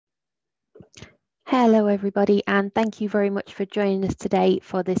Hello everybody, and thank you very much for joining us today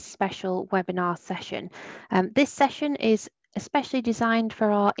for this special webinar session. This session is especially designed for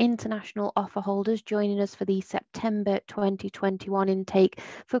our international offer holders joining us for the September 2021 intake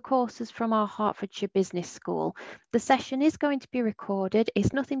for courses from our Hertfordshire Business School. The session is going to be recorded.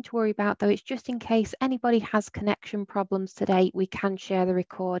 It's nothing to worry about though, it's just in case anybody has connection problems today, we can share the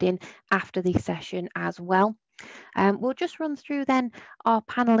recording after the session as well. We'll just run through then our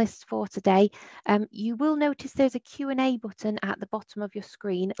panelists for today. You will notice there's a Q&A button at the bottom of your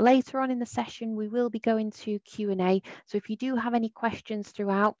screen. Later on in the session, we will be going to Q&A. So if you do have any questions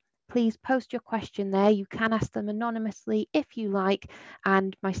throughout, please post your question there. You can ask them anonymously if you like,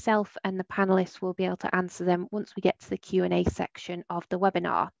 and myself and the panelists will be able to answer them once we get to the Q&A section of the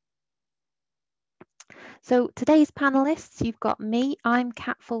webinar. So today's panelists, you've got me, I'm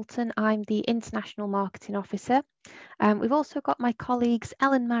Kat Fulton, I'm the International Marketing Officer. We've also got my colleagues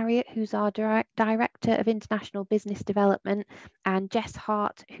Ellen Marriott, who's our Director of International Business Development, and Jess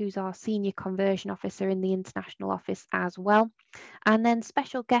Hart, who's our Senior Conversion Officer in the International Office as well. And then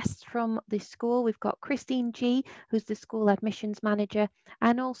special guests from the school, we've got Christine G, who's the School Admissions Manager,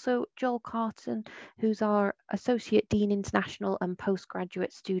 and also Joel Carton, who's our Associate Dean International and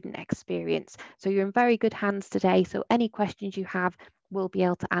Postgraduate Student Experience. So you're in very good hands today, so any questions you have, we'll be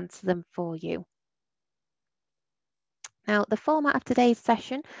able to answer them for you. Now, the format of today's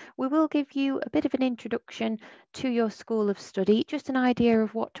session, we will give you a bit of an introduction to your School of Study, just an idea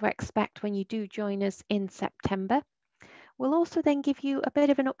of what to expect when you do join us in September. We'll also then give you a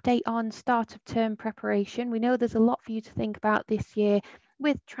bit of an update on start of term preparation. We know there's a lot for you to think about this year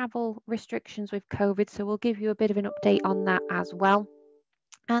with travel restrictions with COVID, so we'll give you a bit of an update on that as well.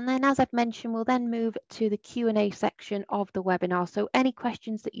 And then, as I've mentioned, we'll then move to the Q&A section of the webinar. So any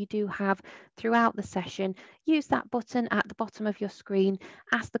questions that you do have throughout the session, use that button at the bottom of your screen,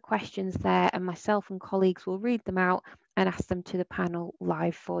 ask the questions there, and myself and colleagues will read them out and ask them to the panel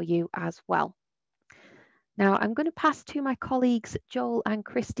live for you as well. Now, I'm going to pass to my colleagues, Joel and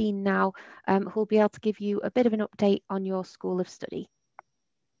Christine now, who will be able to give you a bit of an update on your School of Study.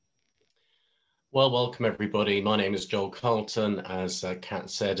 Well, welcome everybody. My name is Joel Carlton, as Kat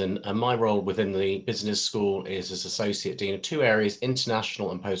said, and my role within the business school is as Associate Dean of two areas,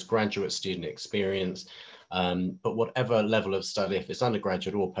 international and postgraduate student experience. But whatever level of study, if it's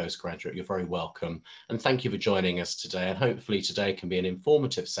undergraduate or postgraduate, you're very welcome. And thank you for joining us today. And hopefully today can be an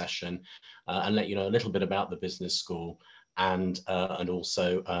informative session and let you know a little bit about the business school and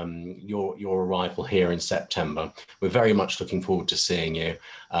also your arrival here in September. We're very much looking forward to seeing you.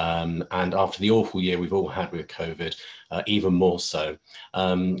 And after the awful year we've all had with COVID, even more so.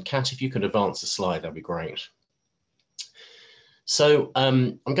 Kat, if you could advance the slide, that'd be great. So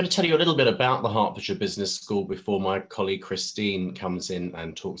I'm going to tell you a little bit about the Hertfordshire Business School before my colleague Christine comes in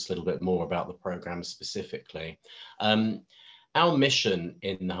and talks a little bit more about the programme specifically. Our mission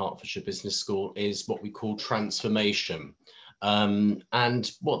in the Hertfordshire Business School is what we call transformation.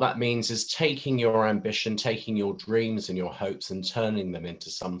 And what that means is taking your ambition, taking your dreams and your hopes and turning them into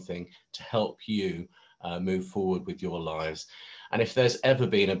something to help you move forward with your lives. And if there's ever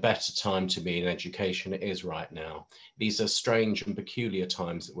been a better time to be in education, it is right now. These are strange and peculiar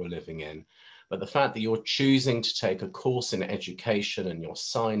times that we're living in. But the fact that you're choosing to take a course in education and you're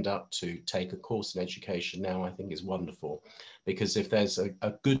signed up to take a course in education now, I think is wonderful. Because if there's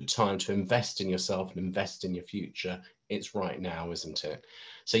a good time to invest in yourself and invest in your future, it's right now, isn't it?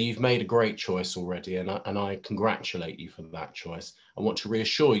 So you've made a great choice already, and I congratulate you for that choice. I want to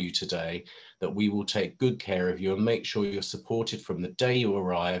reassure you today that we will take good care of you and make sure you're supported from the day you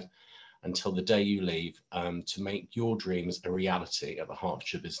arrive until the day you leave to make your dreams a reality at the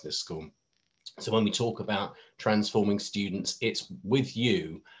Hertfordshire Business School. So when we talk about transforming students, it's with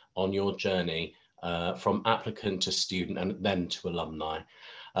you on your journey from applicant to student and then to alumni.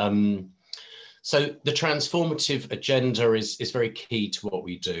 So the transformative agenda is very key to what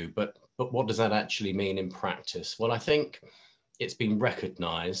we do, but what does that actually mean in practice? Well, I think it's been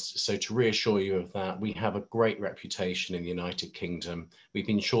recognised. So to reassure you of that, we have a great reputation in the United Kingdom. We've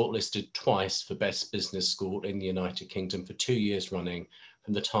been shortlisted twice for Best Business School in the United Kingdom for 2 years running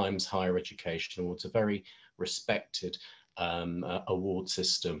from the Times Higher Education Awards, a very respected award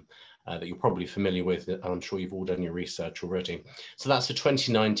system that you're probably familiar with, and I'm sure you've all done your research already. So that's for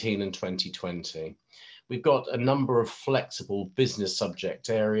 2019 and 2020. We've got a number of flexible business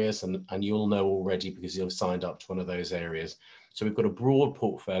subject areas, and you'll know already because you've signed up to one of those areas. So we've got a broad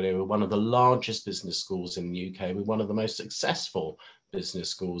portfolio. We're one of the largest business schools in the UK. We're one of the most successful business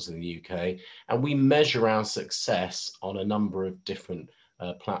schools in the UK, and we measure our success on a number of different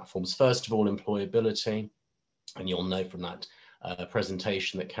platforms. First of all, employability, and you'll know from that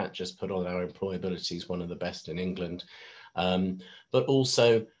presentation that Kat just put on our employability is one of the best in England, but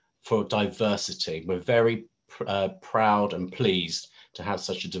also for diversity. We're very proud and pleased to have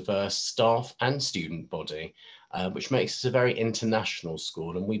such a diverse staff and student body, which makes us a very international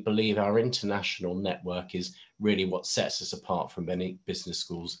school. And we believe our international network is really what sets us apart from many business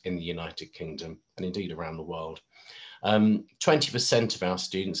schools in the United Kingdom and indeed around the world. 20% of our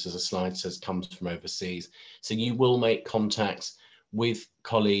students, as the slide says, comes from overseas. So you will make contacts with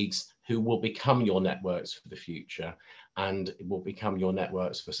colleagues who will become your networks for the future, and it will become your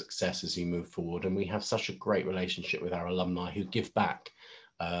networks for success as you move forward. And we have such a great relationship with our alumni who give back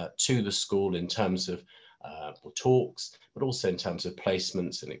to the school in terms of talks, but also in terms of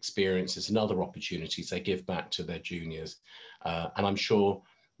placements and experiences and other opportunities they give back to their juniors. And I'm sure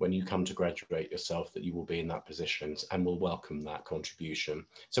when you come to graduate yourself that you will be in that position and will welcome that contribution.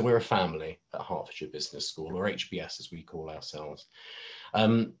 So we're a family at Hertfordshire Business School, or HBS as we call ourselves.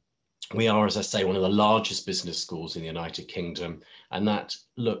 We are, as I say, one of the largest business schools in the United Kingdom, and that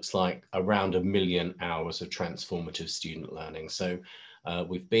looks like around 1 million hours of transformative student learning. So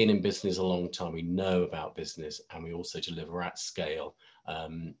we've been in business a long time, we know about business, and we also deliver at scale,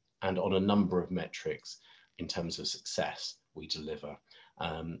 and on a number of metrics in terms of success we deliver.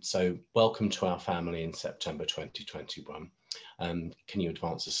 So welcome to our family in September 2021. Can you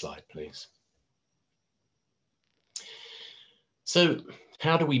advance the slide, please? So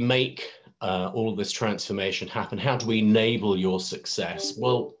how do we make all of this transformation happen? How do we enable your success?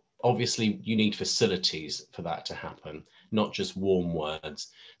 Well, obviously you need facilities for that to happen, not just warm words.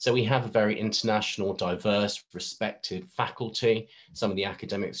 So we have a very international, diverse, respected faculty. Some of the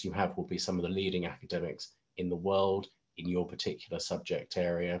academics you have will be some of the leading academics in the world in your particular subject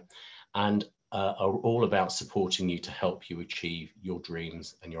area, and are all about supporting you to help you achieve your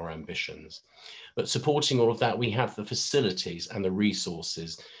dreams and your ambitions. But supporting all of that, we have the facilities and the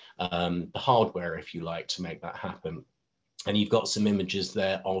resources, the hardware, if you like, to make that happen. And you've got some images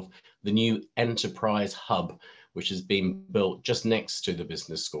there of the new enterprise hub, which has been built just next to the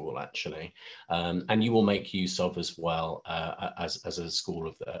business school, actually, and you will make use of as well as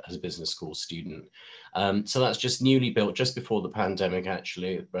a business school student. So that's just newly built, just before the pandemic,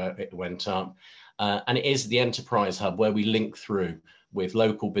 actually, it went up. And it is the enterprise hub where we link through with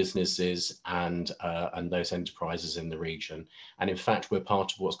local businesses and those enterprises in the region. And in fact, we're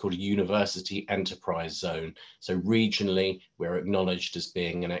part of what's called a university enterprise zone. So regionally, we're acknowledged as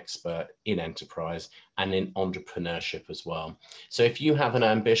being an expert in enterprise and in entrepreneurship as well. So if you have an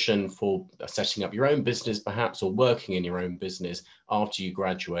ambition for setting up your own business, perhaps, or working in your own business after you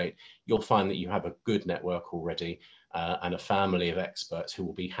graduate, you'll find that you have a good network already and a family of experts who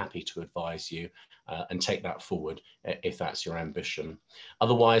will be happy to advise you and take that forward if that's your ambition.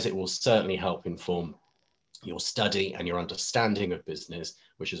 Otherwise, it will certainly help inform your study and your understanding of business,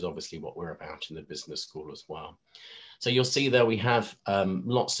 which is obviously what we're about in the business school as well. So you'll see there we have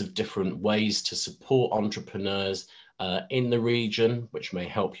lots of different ways to support entrepreneurs in the region, which may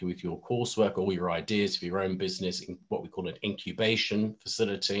help you with your coursework or your ideas for your own business, in what we call an incubation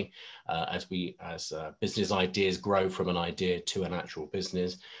facility, as business ideas grow from an idea to an actual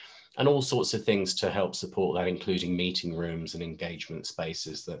business. And all sorts of things to help support that, including meeting rooms and engagement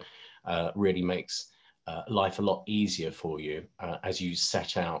spaces that really makes life a lot easier for you as you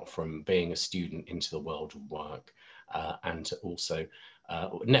set out from being a student into the world of work, and to also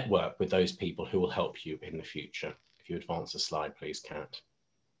network with those people who will help you in the future. If you advance the slide, please, Kat.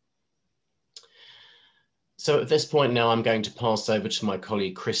 So at this point now, I'm going to pass over to my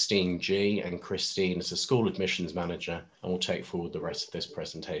colleague Christine G, and Christine is a school admissions manager and will take forward the rest of this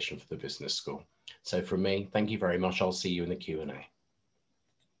presentation for the business school. So from me, thank you very much. I'll see you in the Q&A.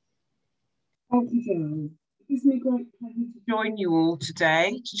 Thank you, John. It gives me great pleasure to join you all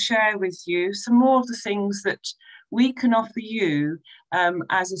today to share with you some more of the things that we can offer you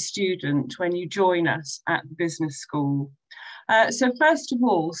as a student when you join us at the business school. So first of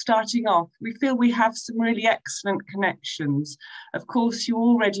all, starting off, we feel we have some really excellent connections. Of course, you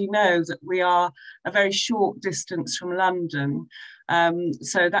already know that we are a very short distance from London.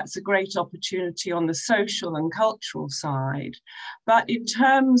 So that's a great opportunity on the social and cultural side. But in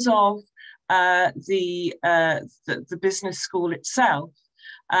terms of the business school itself,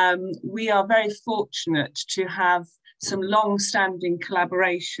 we are very fortunate to have some long-standing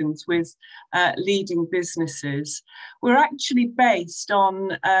collaborations with leading businesses. We're actually based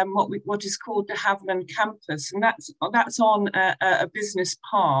on what is called the Haviland campus, and that's on a business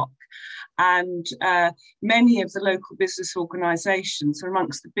park. And many of the local business organisations are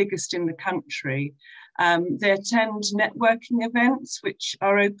amongst the biggest in the country. They attend networking events which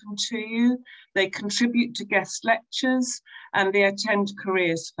are open to you. They contribute to guest lectures, and they attend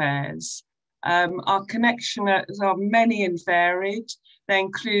careers fairs. Our connections are many and varied. They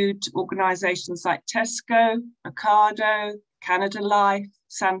include organisations like Tesco, Ocado, Canada Life,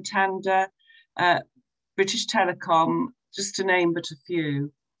 Santander, British Telecom, just to name but a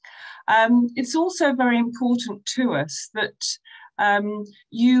few. It's also very important to us that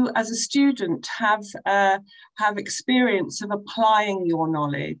you as a student have experience of applying your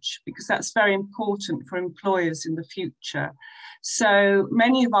knowledge, because that's very important for employers in the future. So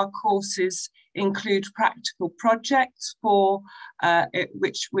many of our courses include practical projects for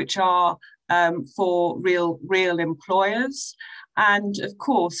which are for real employers. And of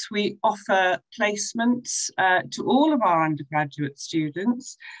course, we offer placements to all of our undergraduate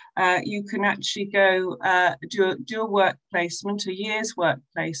students. You can actually go do a work placement, a year's work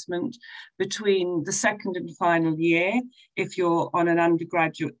placement between the second and final year if you're on an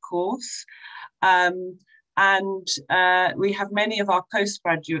undergraduate course. And we have many of our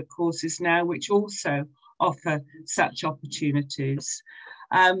postgraduate courses now which also offer such opportunities.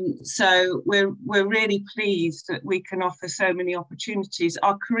 So we're really pleased that we can offer so many opportunities.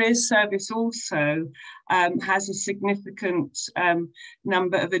 Our careers service also has a significant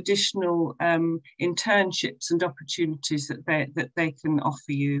number of additional internships and opportunities that they can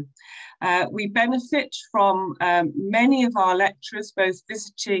offer you. We benefit from many of our lecturers, both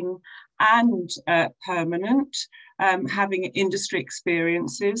visiting and permanent, having industry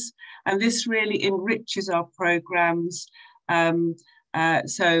experiences, and this really enriches our programmes.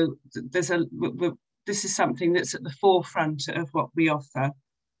 So this is something that's at the forefront of what we offer.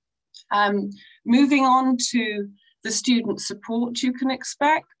 Moving on to the student support you can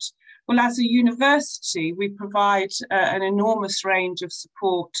expect. Well, as a university, we provide an enormous range of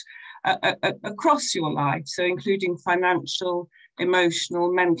support across your life, so including financial,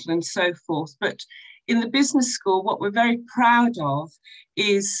 emotional, mental, and so forth. But in the business school, what we're very proud of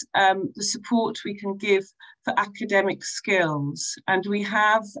is the support we can give for academic skills. And we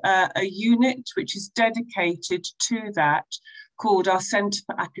have a unit which is dedicated to that, called our Centre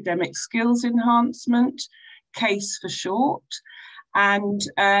for Academic Skills Enhancement, CASE for short. And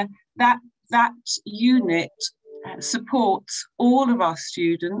that unit supports all of our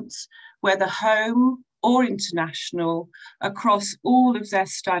students, whether home or international, across all of their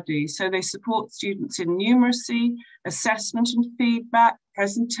studies. So they support students in numeracy, assessment and feedback,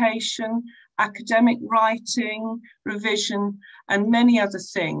 presentation, academic writing, revision, and many other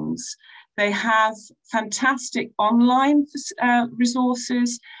things. They have fantastic online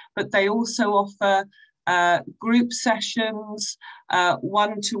resources, but they also offer group sessions,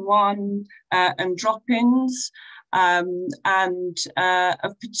 one-to-one and drop-ins, and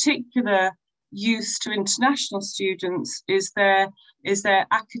of particular use to international students is their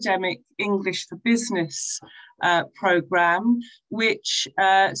academic English for Business programme, which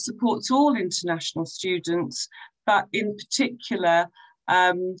supports all international students, but in particular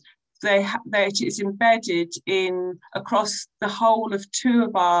it is embedded across the whole of two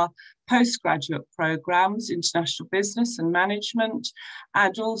of our postgraduate programmes, International Business and Management,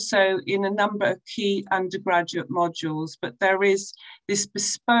 and also in a number of key undergraduate modules. But there is this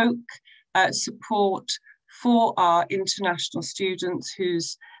bespoke support for our international students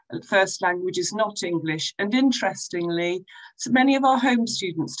whose first language is not English. And interestingly, so many of our home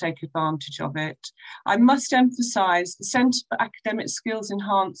students take advantage of it. I must emphasise the Centre for Academic Skills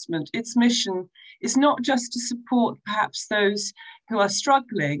Enhancement, its mission is not just to support perhaps those who are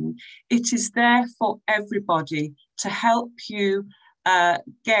struggling, it is there for everybody to help you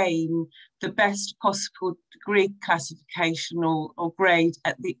gain the best possible degree classification or grade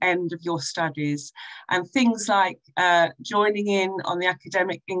at the end of your studies. And things like joining in on the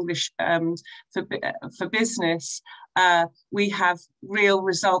academic English for business, we have real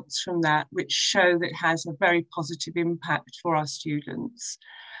results from that which show that it has a very positive impact for our students.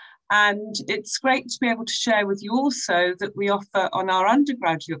 And it's great to be able to share with you also that we offer on our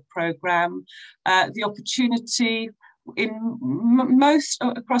undergraduate programme the opportunity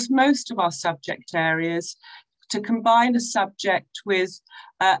across most of our subject areas to combine a subject with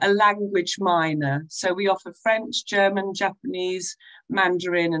a language minor. So we offer French, German, Japanese,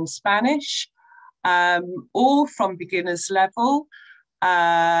 Mandarin and Spanish, all from beginners level,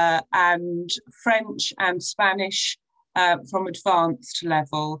 and French and Spanish from advanced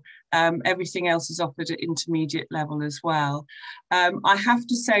level. Everything else is offered at intermediate level as well. I have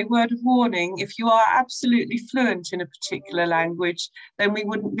to say, word of warning, if you are absolutely fluent in a particular language, then we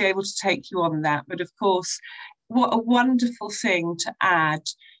wouldn't be able to take you on that. But of course, what a wonderful thing to add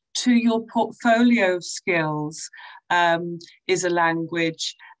to your portfolio of skills is a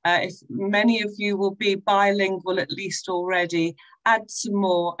language. If many of you will be bilingual at least already, add some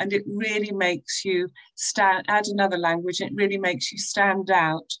more, and it really makes you add another language, and it really makes you stand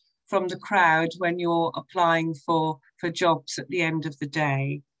out from the crowd when you're applying for jobs at the end of the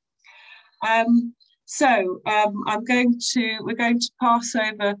day. We're going to pass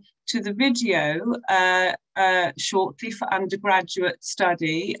over to the video shortly for undergraduate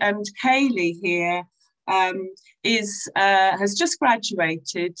study, and Kaylee here has just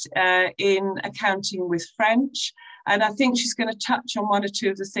graduated in accounting with French, and I think she's going to touch on one or two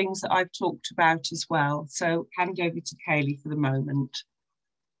of the things that I've talked about as well. So hand over to Kaylee for the moment.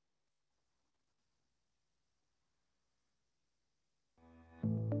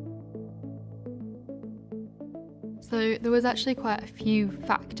 So there was actually quite a few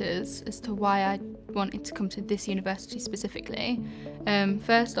factors as to why I wanted to come to this university specifically.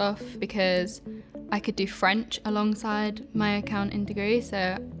 First off, because I could do French alongside my accounting degree,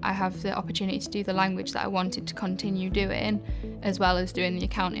 so I have the opportunity to do the language that I wanted to continue doing, as well as doing the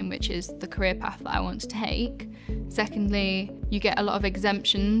accounting, which is the career path that I want to take. Secondly, you get a lot of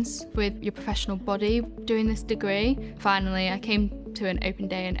exemptions with your professional body doing this degree. Finally, I came to an open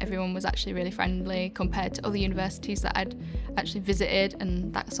day and everyone was actually really friendly compared to other universities that I'd actually visited,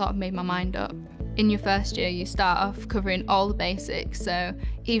 and that sort of made my mind up. In your first year, you start off covering all the basics, so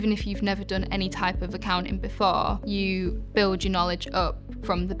even if you've never done any type of accounting before, you build your knowledge up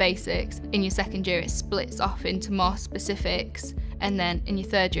from the basics. In your second year, it splits off into more specifics, and then in your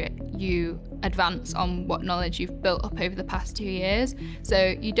third year, you advance on what knowledge you've built up over the past 2 years.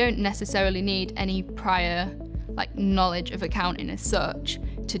 So you don't necessarily need any prior knowledge of accounting as such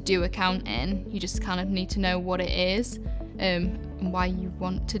to do accounting. You just kind of need to know what it is and why you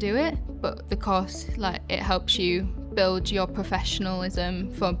want to do it. But the course, it helps you build your professionalism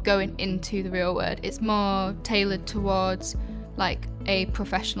for going into the real world. It's more tailored towards a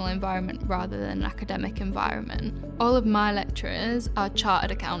professional environment rather than an academic environment. All of my lecturers are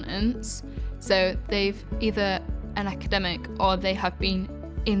chartered accountants, so they've either an academic or they have been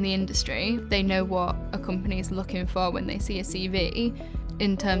in the industry. They know what a company is looking for when they see a CV.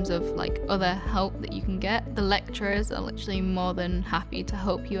 In terms of other help that you can get, the lecturers are literally more than happy to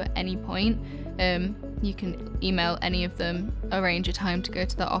help you at any point. You can email any of them, arrange a time to go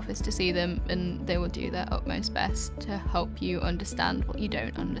to their office to see them, and they will do their utmost best to help you understand what you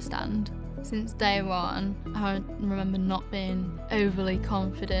don't understand. Since day one, I remember not being overly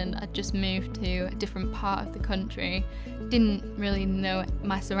confident. I'd just moved to a different part of the country, didn't really know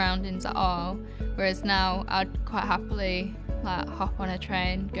my surroundings at all, whereas now I'd quite happily hop on a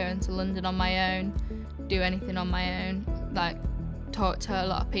train, go into London on my own, do anything on my own, talk to a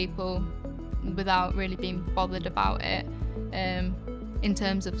lot of people without really being bothered about it. In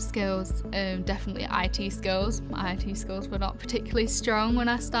terms of skills, definitely IT skills. My IT skills were not particularly strong when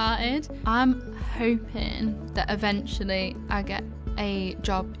I started. I'm hoping that eventually I get a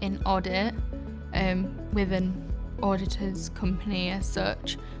job in audit with an auditor's company as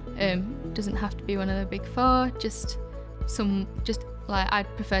such. Doesn't have to be one of the big four, I'd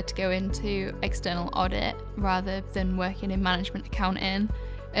prefer to go into external audit rather than working in management accounting.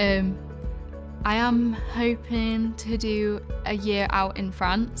 I am hoping to do a year out in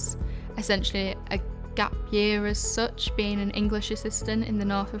France, essentially a gap year as such, being an English assistant in the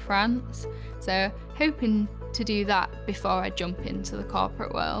north of France. So hoping to do that before I jump into the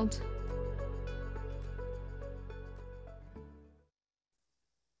corporate world.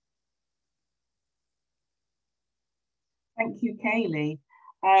 Thank you, Kaylee.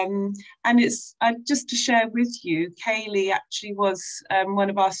 And it's just to share with you, Kaylee actually was one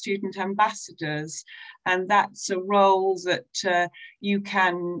of our student ambassadors, and that's a role that you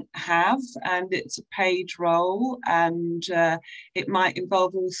can have, and it's a paid role, and it might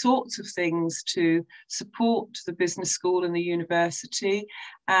involve all sorts of things to support the business school and the university,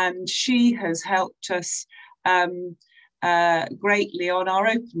 and she has helped us greatly on our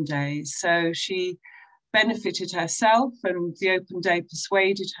open days. So she benefited herself, and the open day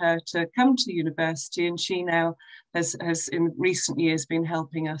persuaded her to come to university, and she now has in recent years been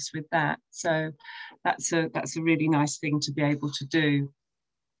helping us with that. So that's a really nice thing to be able to do.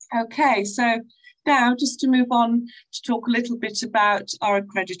 Okay, so now just to move on to talk a little bit about our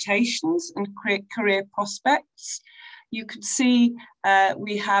accreditations and career prospects. You can see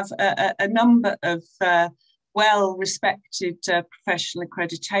we have a number of well-respected professional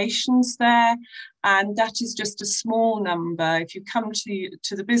accreditations there, and that is just a small number. If you come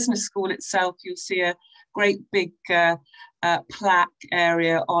to the business school itself, you'll see a great big plaque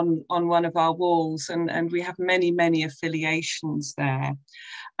area on one of our walls, and we have many affiliations there.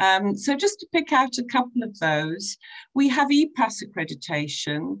 So just to pick out a couple of those, we have EPAS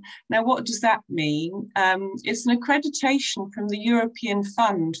accreditation. Now, what does that mean? It's an accreditation from the European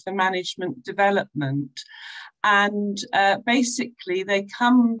Fund for Management Development. And basically, they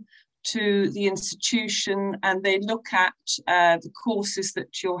come to the institution and they look at the courses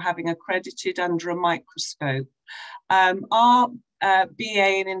that you're having accredited under a microscope. Our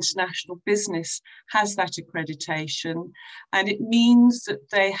BA in International Business has that accreditation, and it means that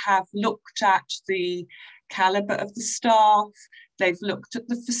they have looked at the calibre of the staff, they've looked at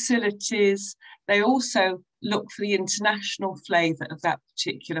the facilities, they also look for the international flavour of that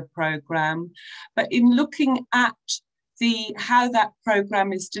particular programme. But in looking at how that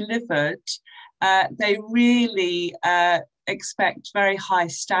programme is delivered, they really expect very high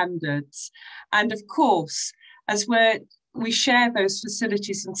standards. And of course, as we share those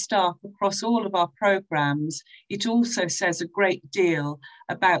facilities and staff across all of our programmes, it also says a great deal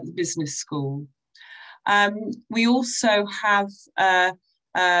about the business school. We also have a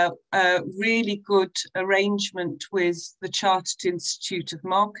really good arrangement with the Chartered Institute of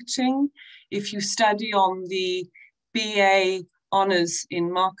Marketing. If you study on the BA Honours in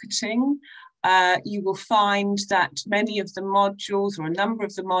Marketing, you will find that many of the modules, or a number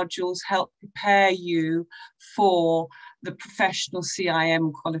of the modules, help prepare you for the professional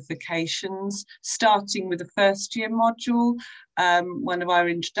CIM qualifications, starting with the first year module, one of our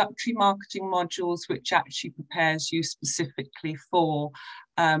introductory marketing modules, which actually prepares you specifically for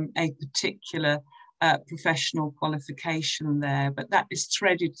a particular professional qualification there. But that is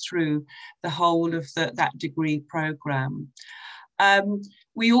threaded through the whole of that degree programme.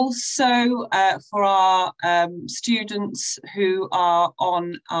 We also, for our students who are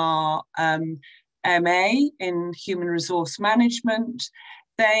on our MA in Human Resource Management,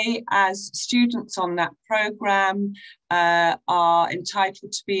 they, as students on that programme, are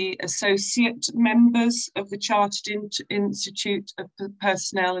entitled to be associate members of the Chartered Institute of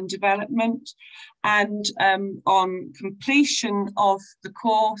Personnel and Development. And on completion of the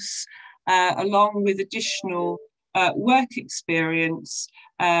course, along with additional work experience,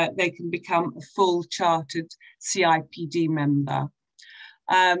 they can become a full chartered CIPD member.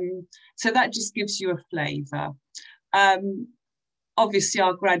 So that just gives you a flavour. Obviously,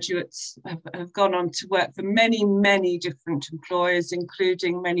 our graduates have gone on to work for many different employers,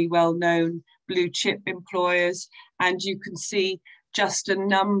 including many well-known blue chip employers. And you can see just a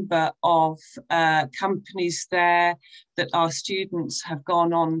number of companies there that our students have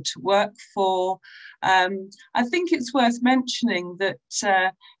gone on to work for. I think it's worth mentioning that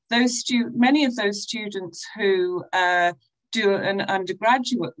many of those students who do an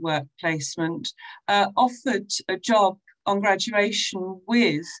undergraduate work placement offered a job on graduation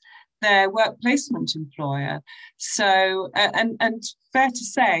with their work placement employer. So, and fair to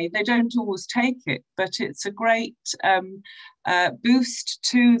say, they don't always take it, but it's a great boost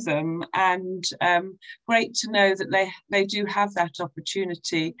to them, and great to know that they do have that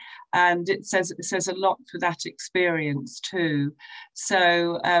opportunity, and it says a lot for that experience too.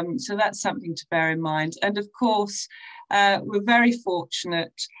 So, so that's something to bear in mind. And of course, we're very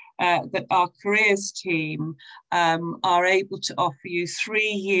fortunate that our careers team are able to offer you 3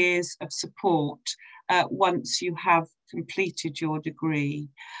 years of support once you have completed your degree.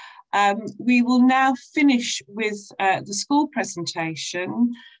 We will now finish with the school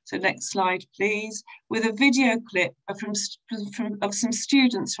presentation. So next slide, please, with a video clip of some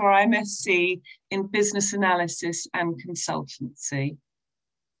students for our MSc in Business Analysis and Consultancy.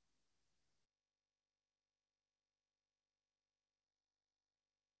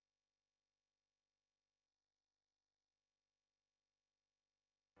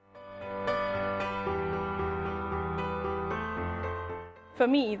 For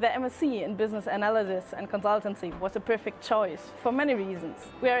me, the MSc in Business Analysis and Consultancy was a perfect choice for many reasons.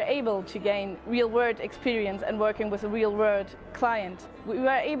 We are able to gain real-world experience and working with a real-world client. We were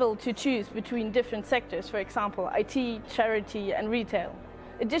able to choose between different sectors, for example, IT, charity and retail.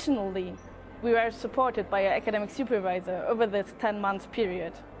 Additionally, we were supported by our academic supervisor over this 10-month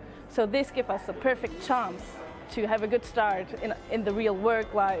period. So this gives us a perfect chance to have a good start in the real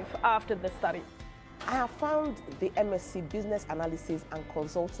work life after the study. I have found the MSc Business Analysis and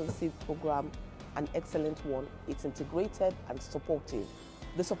Consultancy program an excellent one. It's integrated and supportive.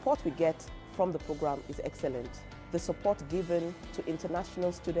 The support we get from the program is excellent. The support given to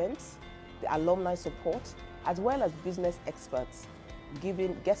international students, the alumni support, as well as business experts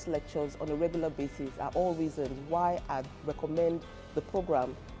giving guest lectures on a regular basis are all reasons why I recommend the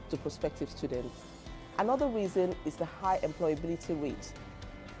program to prospective students. Another reason is the high employability rate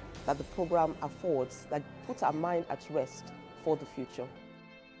that the program affords that puts our mind at rest for the future.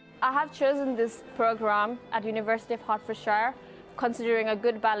 I have chosen this program at University of Hertfordshire, considering a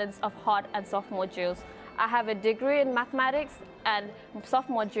good balance of hard and soft modules. I have a degree in mathematics, and soft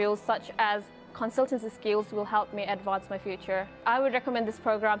modules such as consultancy skills will help me advance my future. I would recommend this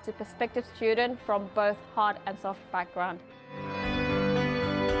program to prospective students from both hard and soft background.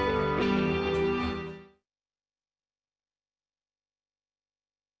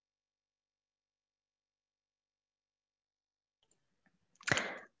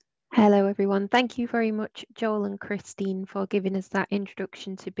 Hello everyone, thank you very much Joel and Christine for giving us that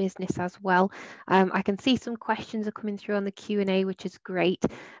introduction to business as well. I can see some questions are coming through on the Q&A, which is great.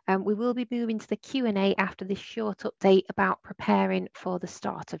 We will be moving to the Q&A after this short update about preparing for the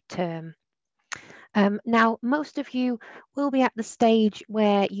start of term. Now, most of you will be at the stage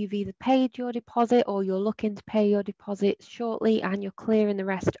where you've either paid your deposit or you're looking to pay your deposit shortly and you're clearing the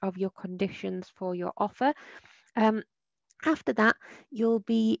rest of your conditions for your offer. After that, you'll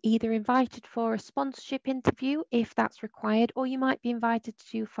be either invited for a sponsorship interview if that's required, or you might be invited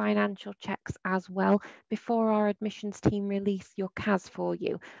to do financial checks as well before our admissions team release your CAS for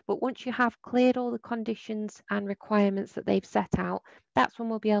you. But once you have cleared all the conditions and requirements that they've set out, that's when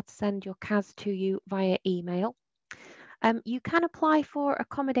we'll be able to send your CAS to you via email. You can apply for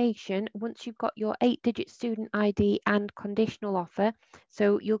accommodation once you've got your 8-digit student ID and conditional offer.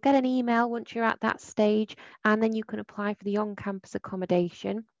 So you'll get an email once you're at that stage, and then you can apply for the on-campus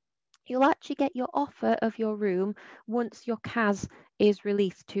accommodation. You'll actually get your offer of your room once your CAS is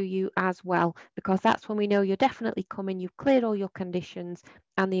released to you as well, because that's when we know you're definitely coming, you've cleared all your conditions,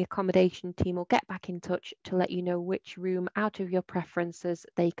 and the accommodation team will get back in touch to let you know which room out of your preferences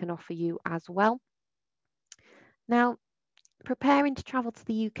they can offer you as well. Now, preparing to travel to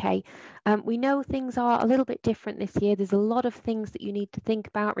the UK, we know things are a little bit different this year. There's a lot of things that you need to think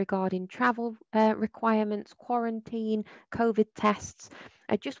about regarding travel requirements, quarantine, COVID tests.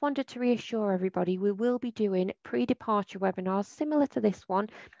 I just wanted to reassure everybody we will be doing pre-departure webinars similar to this one,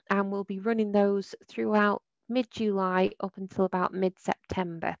 and we'll be running those throughout mid-July up until about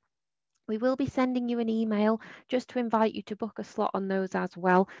mid-September. We will be sending you an email just to invite you to book a slot on those as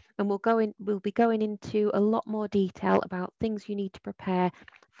well, and we'll be going into a lot more detail about things you need to prepare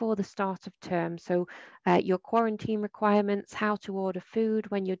for the start of term. So your quarantine requirements, how to order food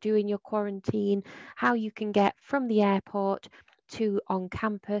when you're doing your quarantine, how you can get from the airport to on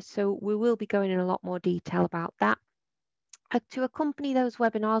campus. So we will be going in a lot more detail about that. To accompany those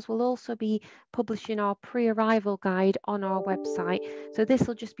webinars, we'll also be publishing our pre-arrival guide on our website. So this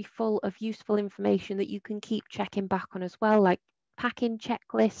will just be full of useful information that you can keep checking back on as well, like packing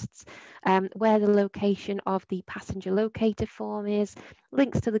checklists, where the location of the passenger locator form is,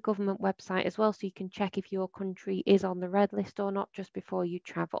 links to the government website as well, so you can check if your country is on the red list or not just before you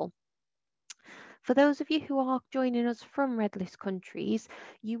travel. For those of you who are joining us from red list countries,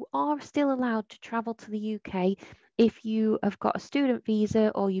 you are still allowed to travel to the UK if you have got a student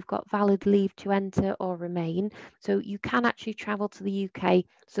visa or you've got valid leave to enter or remain. So you can actually travel to the UK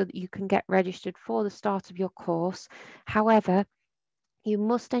so that you can get registered for the start of your course. However, you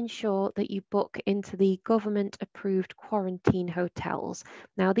must ensure that you book into the government approved quarantine hotels.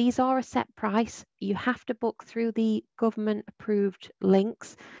 Now, these are a set price. You have to book through the government approved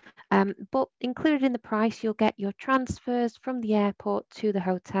links. But included in the price, you'll get your transfers from the airport to the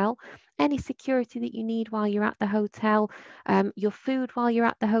hotel, any security that you need while you're at the hotel, your food while you're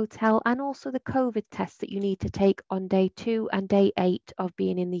at the hotel, and also the COVID test that you need to take on day 2 and day 8 of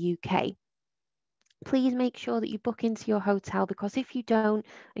being in the UK. Please make sure that you book into your hotel, because if you don't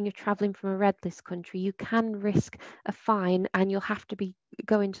and you're traveling from a red list country, you can risk a fine and you'll have to be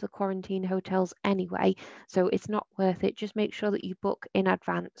going to the quarantine hotels anyway. So it's not worth it. Just make sure that you book in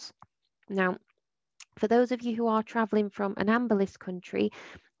advance. Now, for those of you who are traveling from an amber list country,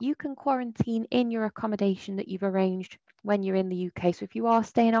 you can quarantine in your accommodation that you've arranged when you're in the UK. So if you are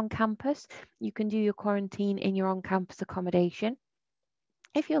staying on campus, you can do your quarantine in your on-campus accommodation.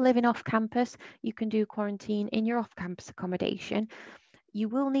 If you're living off campus, you can do quarantine in your off-campus accommodation. You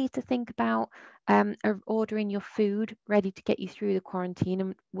will need to think about ordering your food ready to get you through the quarantine,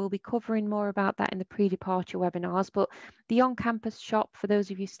 and we'll be covering more about that in the pre-departure webinars. But the on-campus shop, for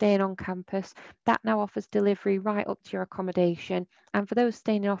those of you staying on campus, that now offers delivery right up to your accommodation. And for those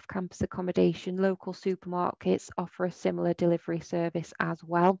staying in off-campus accommodation, local supermarkets offer a similar delivery service as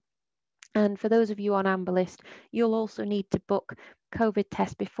well. And for those of you on amber list, you'll also need to book COVID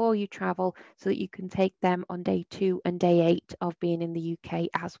tests before you travel so that you can take them on day 2 and day 8 of being in the UK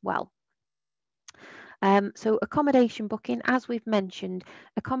as well. So accommodation booking, as we've mentioned,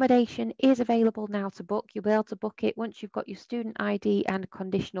 accommodation is available now to book. You'll be able to book it once you've got your student ID and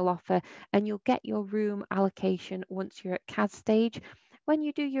conditional offer, and you'll get your room allocation once you're at CAS stage. When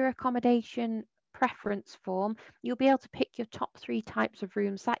you do your accommodation preference form, you'll be able to pick your top 3 types of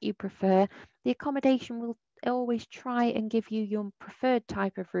rooms that you prefer. The accommodation will always try and give you your preferred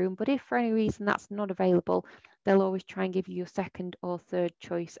type of room, but if for any reason that's not available, they'll always try and give you your second or third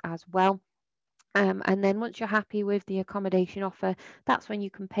choice as well. And then once you're happy with the accommodation offer, that's when you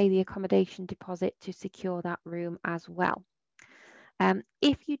can pay the accommodation deposit to secure that room as well.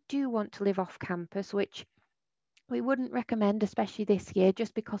 If you do want to live off campus, which we wouldn't recommend, especially this year,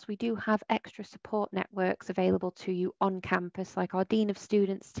 just because we do have extra support networks available to you on campus, like our Dean of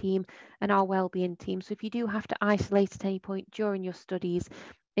Students team and our wellbeing team. So if you do have to isolate at any point during your studies,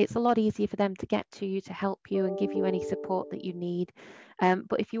 it's a lot easier for them to get to you to help you and give you any support that you need.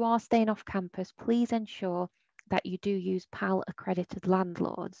 But if you are staying off campus, please ensure that you do use PAL accredited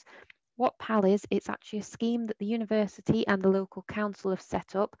landlords. What PAL is, it's actually a scheme that the university and the local council have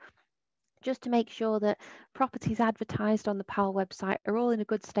set up just to make sure that properties advertised on the PAL website are all in a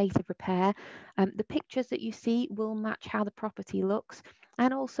good state of repair. The pictures that you see will match how the property looks,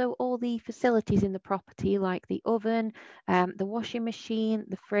 and also all the facilities in the property like the oven, the washing machine,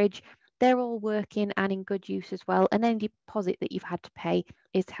 the fridge, they're all working and in good use as well, and any deposit that you've had to pay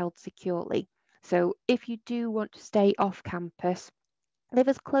is held securely. So if you do want to stay off campus, live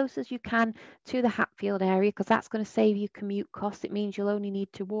as close as you can to the Hatfield area, because that's going to save you commute costs. It means you'll only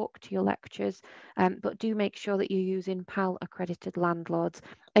need to walk to your lectures, but do make sure that you're using PAL accredited landlords.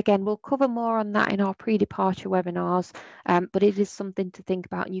 Again, we'll cover more on that in our pre-departure webinars, but it is something to think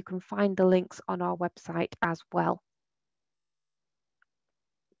about, and you can find the links on our website as well.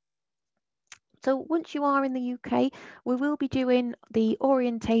 So once you are in the UK, we will be doing the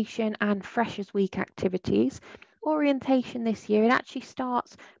orientation and Freshers Week activities. Orientation this year, it actually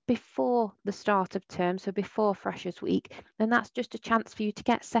starts before the start of term, so before Freshers Week, and that's just a chance for you to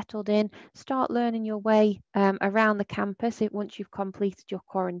get settled in, start learning your way around the campus once you've completed your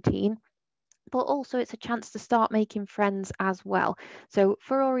quarantine. But also it's a chance to start making friends as well. So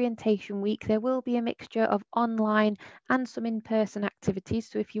for orientation week, there will be a mixture of online and some in-person activities.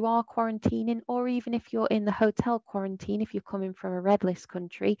 So if you are quarantining, or even if you're in the hotel quarantine, if you're coming from a red list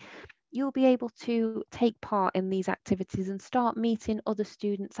country, you'll be able to take part in these activities and start meeting other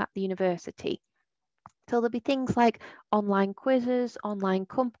students at the university. So there'll be things like online quizzes, online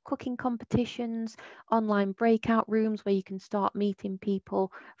cooking competitions, online breakout rooms where you can start meeting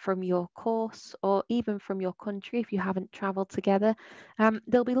people from your course or even from your country if you haven't travelled together.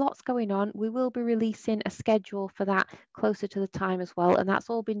 There'll be lots going on. We will be releasing a schedule for that closer to the time as well, and that's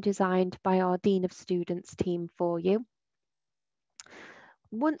all been designed by our Dean of Students team for you.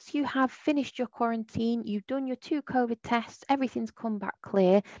 Once you have finished your quarantine, you've done your 2 COVID tests, everything's come back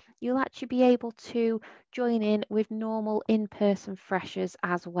clear, you'll actually be able to join in with normal in-person freshers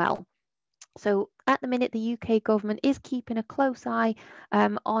as well. So at the minute, the UK government is keeping a close eye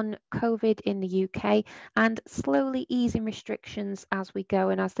on COVID in the UK and slowly easing restrictions as we go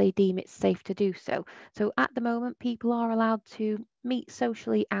and as they deem it safe to do so. So at the moment, people are allowed to meet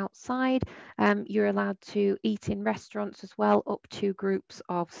socially outside. You're allowed to eat in restaurants as well, up to groups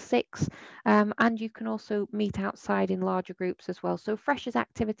of 6. And you can also meet outside in larger groups as well. So freshers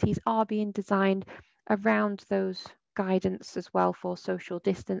activities are being designed around those guidance as well for social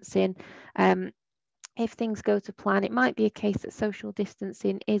distancing. If things go to plan, it might be a case that social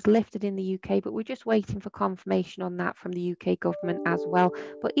distancing is lifted in the UK, but we're just waiting for confirmation on that from the UK government as well.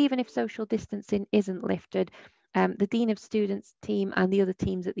 But even if social distancing isn't lifted, the Dean of Students team and the other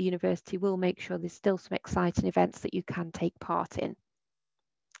teams at the university will make sure there's still some exciting events that you can take part in.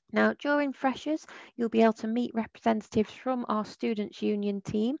 Now, during Freshers, you'll be able to meet representatives from our Students' Union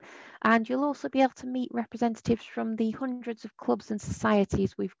team, and you'll also be able to meet representatives from the hundreds of clubs and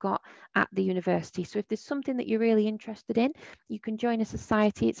societies we've got at the university. So if there's something that you're really interested in, you can join a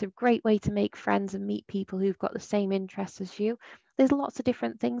society. It's a great way to make friends and meet people who've got the same interests as you. There's lots of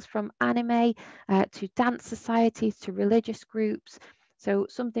different things from anime to dance societies to religious groups, so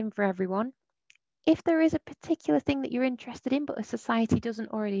something for everyone. If there is a particular thing that you're interested in, but a society doesn't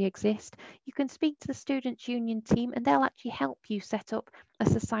already exist, you can speak to the Students' Union team and they'll actually help you set up a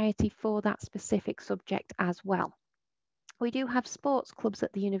society for that specific subject as well. We do have sports clubs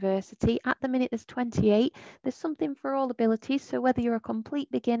at the university. At the minute, there's 28. There's something for all abilities. So whether you're a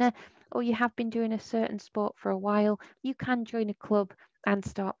complete beginner or you have been doing a certain sport for a while, you can join a club and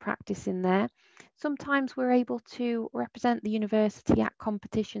start practicing there. Sometimes we're able to represent the university at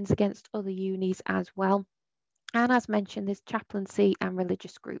competitions against other unis as well. And as mentioned, there's chaplaincy and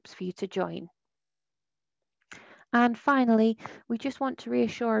religious groups for you to join. And finally, we just want to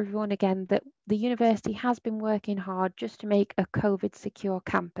reassure everyone again that the university has been working hard just to make a COVID secure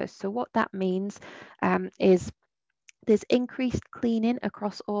campus. So what that means is there's increased cleaning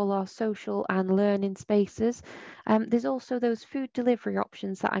across all our social and learning spaces. There's also those food delivery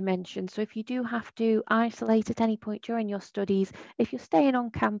options that I mentioned. So if you do have to isolate at any point during your studies, if you're staying on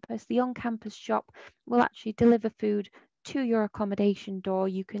campus, the on-campus shop will actually deliver food to your accommodation door.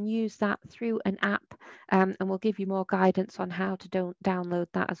 You can use that through an app, and we'll give you more guidance on how to download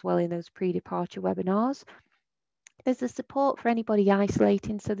that as well in those pre-departure webinars. There's the support for anybody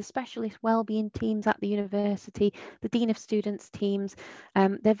isolating, so the specialist wellbeing teams at the university, the Dean of Students teams,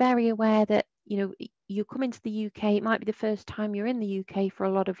 they're very aware that you come into the UK, it might be the first time you're in the UK for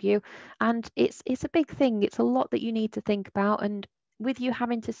a lot of you, and it's a big thing. It's a lot that you need to think about, and with you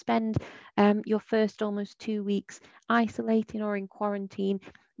having to spend your first almost 2 weeks isolating or in quarantine,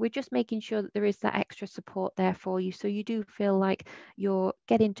 we're just making sure that there is that extra support there for you, so you do feel like you're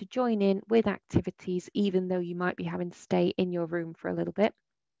getting to join in with activities even though you might be having to stay in your room for a little bit.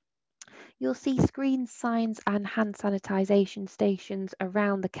 You'll see screens, signs and hand sanitisation stations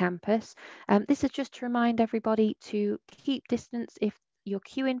around the campus. This is just to remind everybody to keep distance if you're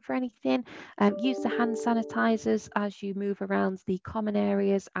queuing for anything. Use the hand sanitisers as you move around the common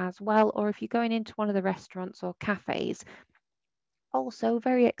areas as well, or if you're going into one of the restaurants or cafes. Also,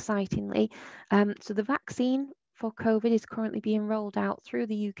 very excitingly, so the vaccine for COVID is currently being rolled out through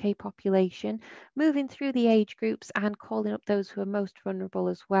the UK population, moving through the age groups and calling up those who are most vulnerable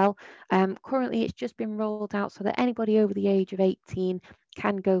as well. Currently, it's just been rolled out so that anybody over the age of 18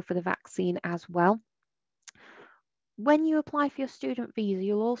 can go for the vaccine as well. When you apply for your student visa,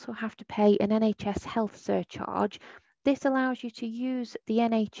 you'll also have to pay an NHS health surcharge. This allows you to use the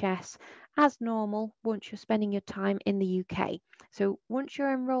NHS as normal once you're spending your time in the UK. So once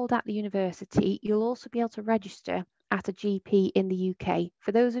you're enrolled at the university, you'll also be able to register at a GP in the UK.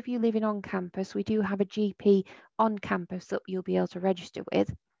 For those of you living on campus, we do have a GP on campus that you'll be able to register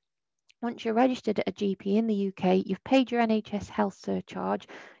with. Once you're registered at a GP in the UK, you've paid your NHS health surcharge,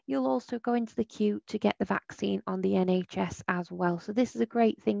 you'll also go into the queue to get the vaccine on the NHS as well. So this is a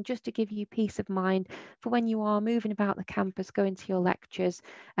great thing just to give you peace of mind for when you are moving about the campus, going to your lectures.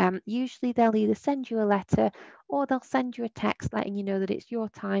 Usually they'll either send you a letter or they'll send you a text letting you know that it's your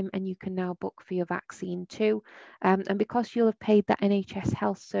time and you can now book for your vaccine too. And because you'll have paid that NHS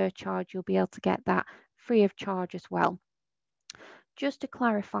health surcharge, you'll be able to get that free of charge as well. Just to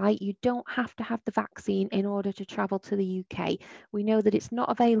clarify, you don't have to have the vaccine in order to travel to the UK. We know that it's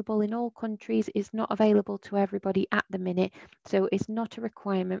not available in all countries, it's not available to everybody at the minute, so it's not a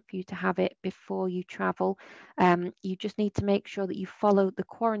requirement for you to have it before you travel. You just need to make sure that you follow the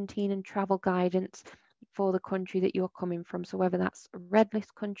quarantine and travel guidance for the country that you're coming from. So whether that's a red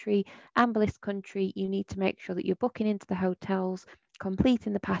list country, amber list country, you need to make sure that you're booking into the hotels,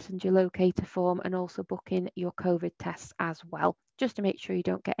 completing the passenger locator form and also booking your COVID tests as well, just to make sure you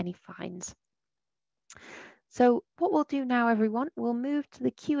don't get any fines. So what we'll do now, everyone, we'll move to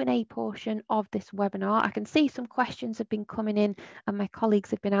the Q&A portion of this webinar. I can see some questions have been coming in and my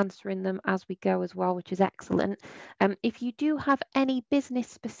colleagues have been answering them as we go as well, which is excellent. If you do have any business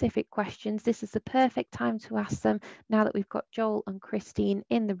specific questions, this is the perfect time to ask them now that we've got Joel and Christine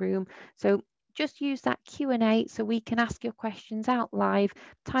in the room. So just use that Q&A so we can ask your questions out live,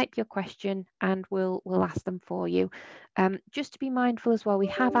 type your question and we'll ask them for you. Just to be mindful as well, we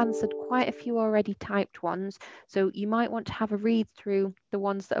have answered quite a few already typed ones, so you might want to have a read through the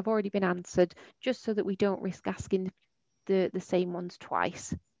ones that have already been answered, just so that we don't risk asking the same ones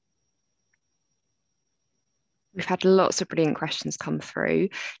twice. We've had lots of brilliant questions come through.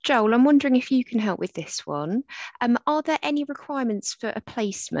 Joel, I'm wondering if you can help with this one. Are there any requirements for a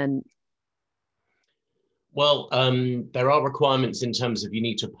placement? Well, there are requirements in terms of you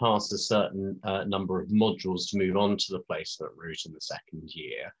need to pass a certain number of modules to move on to the placement route in the second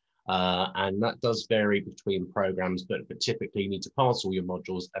year. And that does vary between programs, but typically you need to pass all your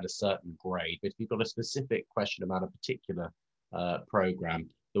modules at a certain grade. But if you've got a specific question about a particular program,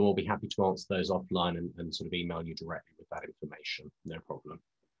 then we'll be happy to answer those offline and sort of email you directly with that information. No problem.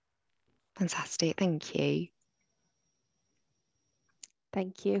 Fantastic, thank you.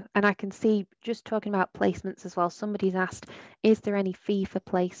 Thank you. And I can see, just talking about placements as well, somebody's asked, is there any fee for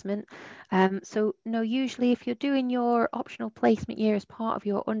placement? So no, usually if you're doing your optional placement year as part of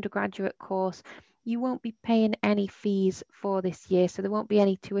your undergraduate course, you won't be paying any fees for this year, so there won't be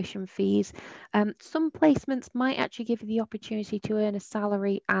any tuition fees. Some placements might actually give you the opportunity to earn a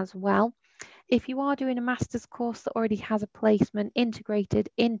salary as well. If you are doing a master's course that already has a placement integrated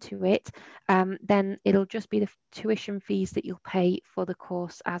into it, then it'll just be the tuition fees that you'll pay for the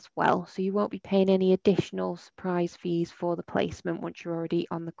course as well. So you won't be paying any additional surprise fees for the placement once you're already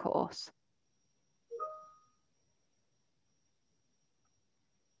on the course.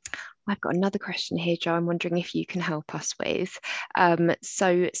 I've got another question here, Jo, I'm wondering if you can help us with.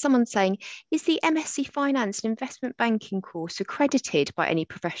 So someone's saying, is the MSc Finance and Investment Banking course accredited by any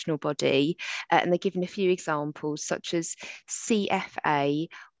professional body? And they're given a few examples such as CFA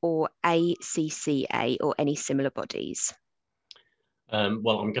or ACCA or any similar bodies.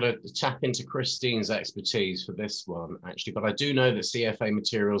 Well, I'm going to tap into Christine's expertise for this one, actually, but I do know that CFA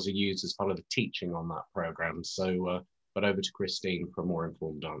materials are used as part of the teaching on that programme. So, but over to Christine for a more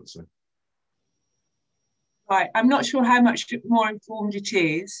informed answer. Right, I'm not sure how much more informed it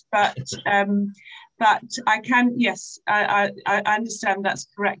is, but I can, yes, I understand that's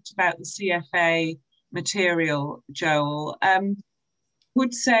correct about the CFA material, Joel.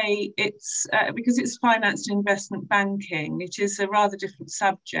 Would say it's because it's finance and investment banking, it is a rather different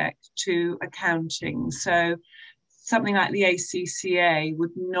subject to accounting. So something like the ACCA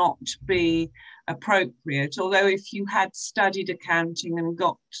would not be appropriate, although if you had studied accounting and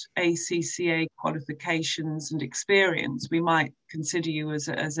got ACCA qualifications and experience, we might consider you as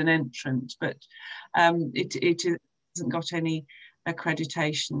an entrant, but it hasn't got any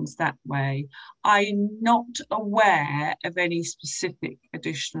accreditations that way. I'm not aware of any specific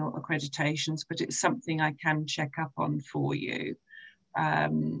additional accreditations, but it's something I can check up on for you.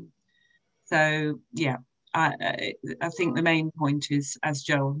 So yeah, I think the main point is, as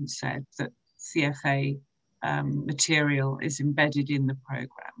Joel said, that CFA material is embedded in the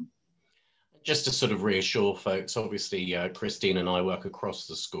programme. Just to sort of reassure folks, obviously, Christine and I work across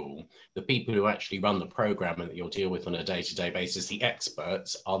the school. The people who actually run the programme and that you'll deal with on a day-to-day basis, the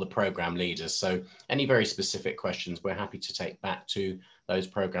experts, are the programme leaders. So any very specific questions, we're happy to take back to those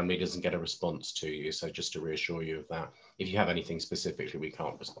programme leaders and get a response to you. So just to reassure you of that, if you have anything specifically we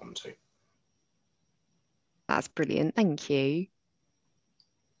can't respond to. That's brilliant, thank you.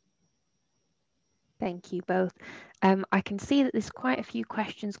 Thank you both. I can see that there's quite a few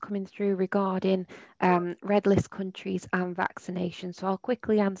questions coming through regarding red list countries and vaccination, so I'll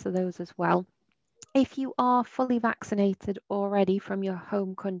quickly answer those as well. If you are fully vaccinated already from your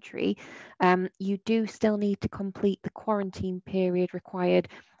home country, you do still need to complete the quarantine period required.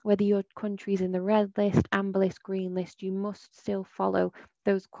 Whether your country's in the red list, amber list, green list, you must still follow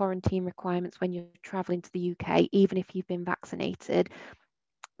those quarantine requirements when you're travelling to the UK, even if you've been vaccinated.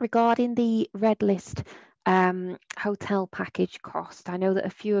 Regarding the red list hotel package cost, I know that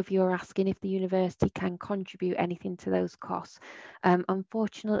a few of you are asking if the university can contribute anything to those costs.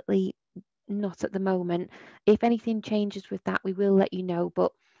 Unfortunately, not at the moment. If anything changes with that, we will let you know,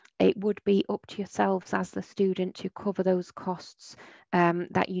 but it would be up to yourselves as the student to cover those costs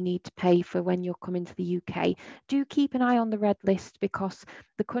that you need to pay for when you're coming to the UK. Do keep an eye on the red list, because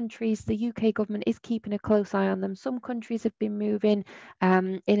the countries, the UK government is keeping a close eye on them. Some countries have been moving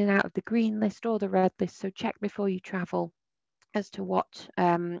in and out of the green list or the red list, so check before you travel as to what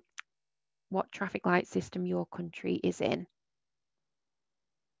traffic light system your country is in.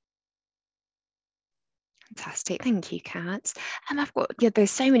 Fantastic, thank you, Kat. I've got, there's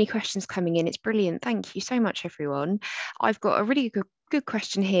so many questions coming in. It's brilliant. Thank you so much, everyone. I've got a really good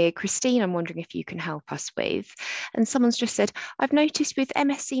question here. Christine, I'm wondering if you can help us with. And someone's just said, I've noticed with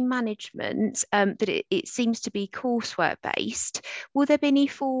MSc Management that it seems to be coursework based. Will there be any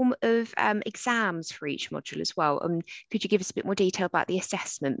form of exams for each module as well? Could you give us a bit more detail about the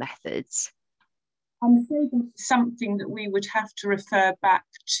assessment methods? I'm afraid that's something that we would have to refer back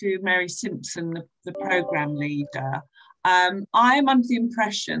to Mary Simpson, the programme leader. I'm under the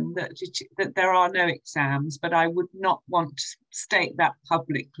impression that there are no exams, but I would not want to state that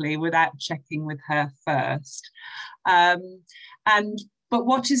publicly without checking with her first. But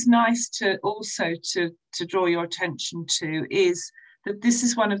what is nice to also to draw your attention to is that this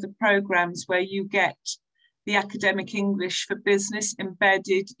is one of the programmes where you get the academic English for business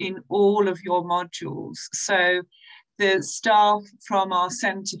embedded in all of your modules. So the staff from our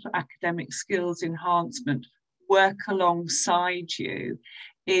Centre for Academic Skills Enhancement work alongside you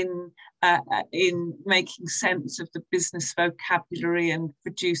in making sense of the business vocabulary and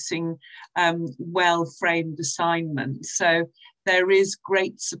producing well-framed assignments. So there is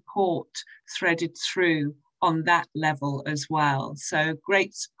great support threaded through on that level as well. So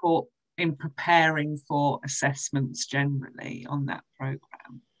great support in preparing for assessments generally on that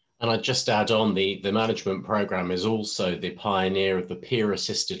programme. And I'd just add on, the management program is also the pioneer of the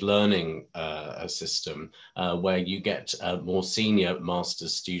peer-assisted learning system, where you get more senior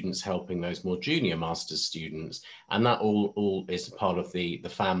master's students helping those more junior master's students. And that all is part of the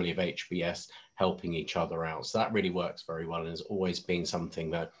family of HBS helping each other out. So that really works very well, and has always been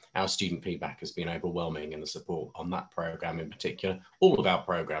something that our student feedback has been overwhelming in the support on that program in particular, all of our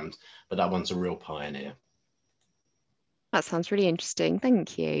programs, but that one's a real pioneer. That sounds really interesting.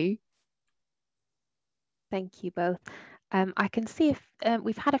 Thank you. Thank you both. I can see if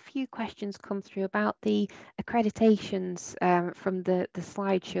we've had a few questions come through about the accreditations from the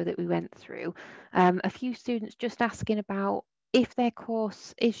slideshow that we went through. A few students just asking about if their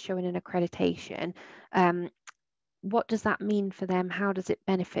course is showing an accreditation, what does that mean for them? How does it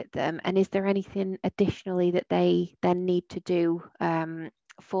benefit them? And is there anything additionally that they then need to do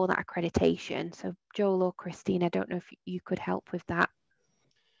for that accreditation? So Joel or Christine, I don't know if you could help with that.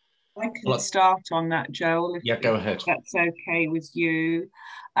 I can start on that, Joel, if go ahead. That's okay with you.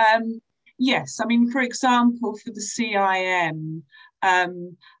 Yes, I mean, for example, for the CIM,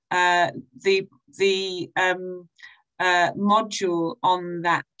 the module on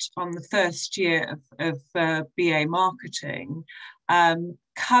the first year of BA marketing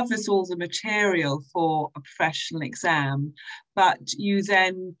covers all the material for a professional exam, but you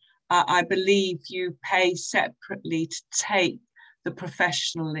then, I believe, you pay separately to take the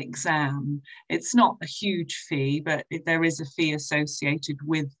professional exam. It's not a huge fee, but there is a fee associated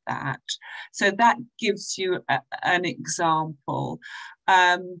with that. So that gives you an example.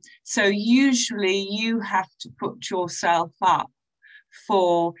 So usually you have to put yourself up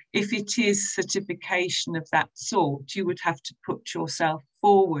for, if it is certification of that sort, you would have to put yourself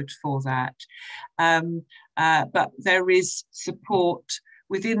forward for that. But there is support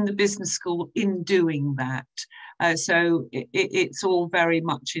within the business school in doing that. So it's all very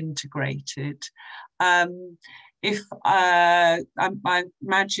much integrated. If I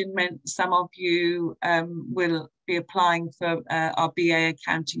imagine some of you will be applying for our BA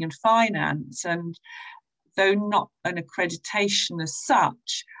Accounting and Finance, and though not an accreditation as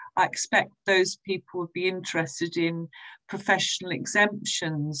such, I expect those people would be interested in professional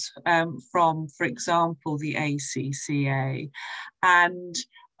exemptions from, for example, the ACCA. And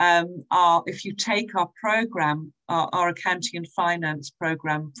if you take our program, our Accounting and Finance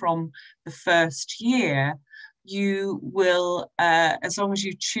program from the first year, you will, as long as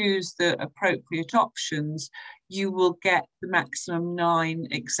you choose the appropriate options, you will get the maximum 9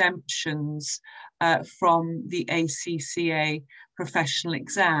 exemptions from the ACCA professional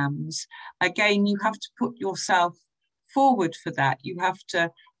exams. Again, you have to put yourself forward for that. You have to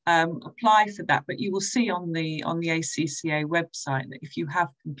apply for that, but you will see on the ACCA website that if you have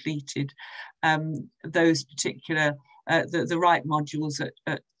completed those particular the right modules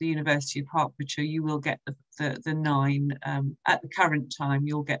at the University of Hertfordshire, you will get the 9 at the current time.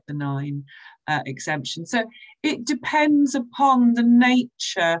 You'll get the 9 exemptions. So it depends upon the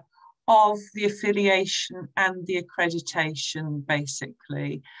nature of the affiliation and the accreditation,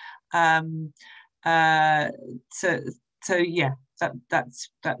 basically. So yeah, that's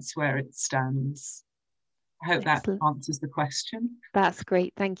where it stands. I hope Excellent. That answers the question. That's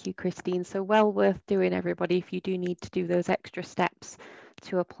great. Thank you, Christine. So well worth doing, everybody. If you do need to do those extra steps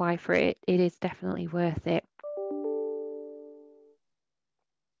to apply for it, it is definitely worth it.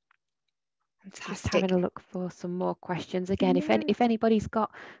 Fantastic. Just having a look for some more questions. Again, if anybody's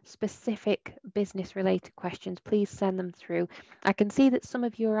got specific business related questions, please send them through. I can see that some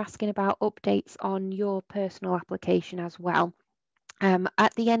of you are asking about updates on your personal application as well.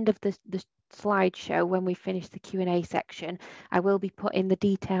 At the end of the slideshow, when we finish the Q&A section, I will be putting the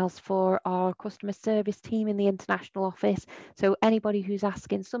details for our customer service team in the international office. So anybody who's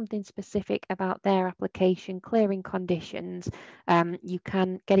asking something specific about their application, clearing conditions, you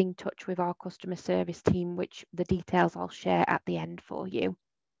can get in touch with our customer service team, which the details I'll share at the end for you.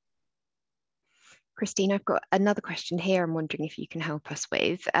 Christine, I've got another question here I'm wondering if you can help us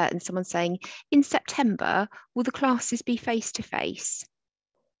with. And someone's saying, in September, will the classes be face-to-face?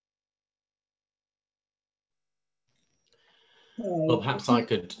 Well, perhaps I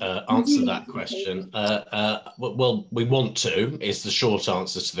could answer that question. Well, we want to, is the short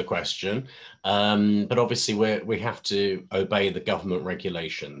answer to the question. But obviously we have to obey the government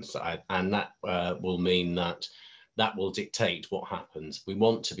regulations, and that will mean that will dictate what happens. We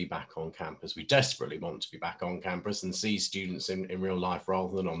want to be back on campus. We desperately want to be back on campus and see students in real life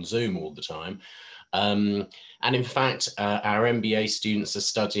rather than on Zoom all the time. And in fact, our MBA students are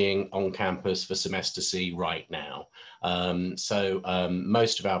studying on campus for semester C right now. So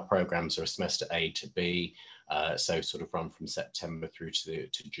most of our programs are a semester A to B. so sort of run from September through to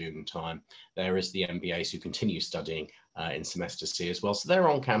June time. There is the MBAs who continue studying in semester C as well. So they're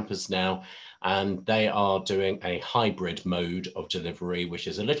on campus now, and they are doing a hybrid mode of delivery, which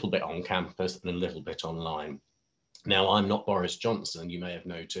is a little bit on campus and a little bit online. Now, I'm not Boris Johnson, you may have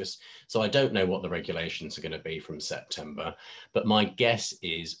noticed, so I don't know what the regulations are going to be from September, but my guess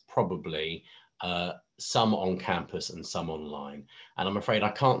is probably some on campus and some online. And I'm afraid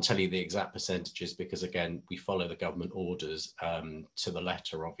I can't tell you the exact percentages because, again, we follow the government orders to the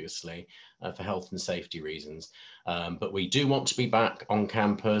letter, obviously, for health and safety reasons. But we do want to be back on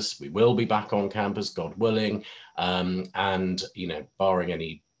campus. We will be back on campus, God willing. And, you know, barring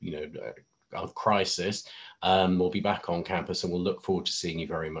any, crisis, we'll be back on campus and we'll look forward to seeing you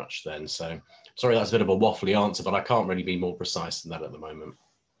very much then. So sorry, that's a bit of a waffly answer, but I can't really be more precise than that at the moment.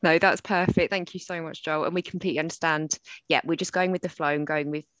 No, that's perfect. Thank you so much, Joel. And we completely understand. Yeah, we're just going with the flow and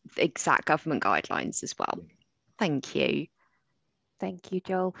going with the exact government guidelines as well. Thank you. Thank you,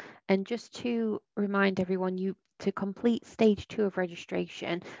 Joel. And just to remind everyone, to complete stage 2 of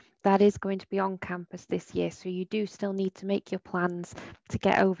registration, that is going to be on campus this year. So you do still need to make your plans to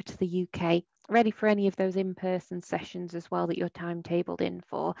get over to the UK, ready for any of those in-person sessions as well that you're timetabled in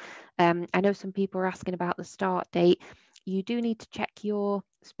for. I know some people are asking about the start date. You do need to check your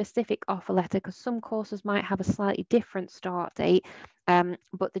specific offer letter because some courses might have a slightly different start date,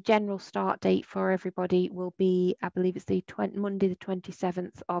 but the general start date for everybody will be, I believe it's the Monday the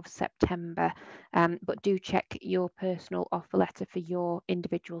 27th of September, but do check your personal offer letter for your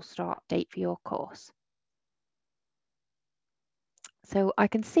individual start date for your course. So I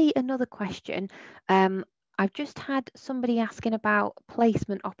can see another question. I've just had somebody asking about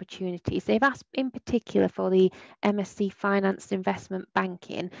placement opportunities. They've asked in particular for the MSc Finance Investment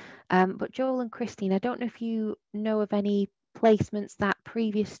Banking, but Joel and Christine, I don't know if you know of any placements that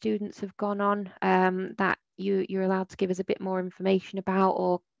previous students have gone on that you're allowed to give us a bit more information about,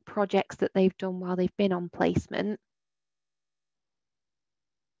 or projects that they've done while they've been on placement.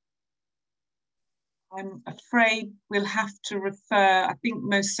 I'm afraid we'll have to refer, I think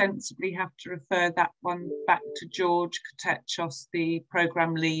most sensibly have to refer that one back to George Katechos, the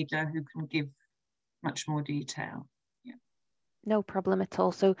programme leader, who can give much more detail. Yeah. No problem at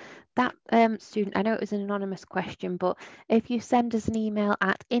all. So that student, I know it was an anonymous question, but if you send us an email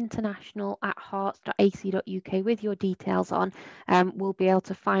at international@hearts.ac.uk with your details on, we'll be able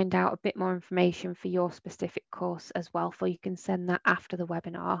to find out a bit more information for your specific course as well, so you can send that after the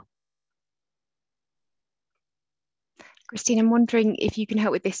webinar. Christine, I'm wondering if you can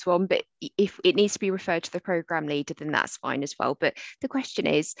help with this one, but if it needs to be referred to the programme leader, then that's fine as well. But the question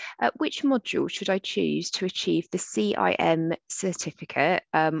is, which module should I choose to achieve the CIM certificate?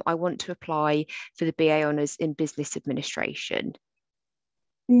 I want to apply for the BA Honours in Business Administration.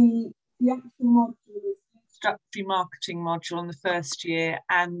 The actual module is the introductory marketing module on the first year,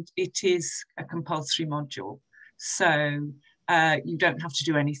 and it is a compulsory module. So you don't have to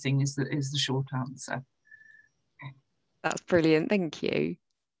do anything is the short answer. That's brilliant. Thank you.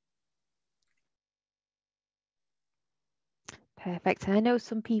 Perfect. And I know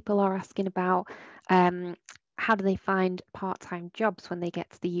some people are asking about how do they find part-time jobs when they get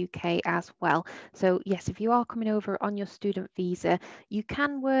to the UK as well. So yes, if you are coming over on your student visa, you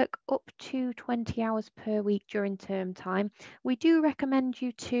can work up to 20 hours per week during term time. We do recommend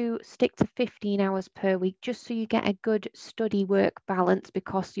you to stick to 15 hours per week just so you get a good study work balance,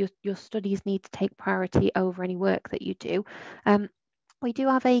 because your studies need to take priority over any work that you do. We do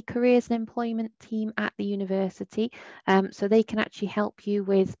have a careers and employment team at the university, so they can actually help you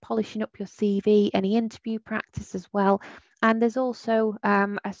with polishing up your CV, any interview practice as well. And there's also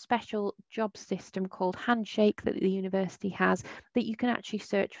a special job system called Handshake that the university has that you can actually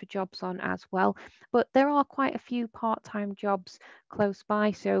search for jobs on as well. But there are quite a few part-time jobs close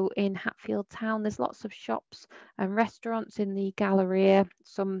by. So in Hatfield Town, there's lots of shops and restaurants in the Galleria.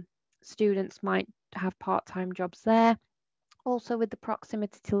 Some students might have part-time jobs there. Also, with the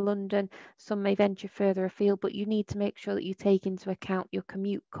proximity to London, some may venture further afield, but you need to make sure that you take into account your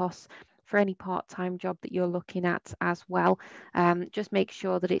commute costs for any part-time job that you're looking at as well. Just make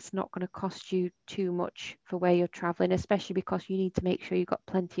sure that it's not going to cost you too much for where you're travelling, especially because you need to make sure you've got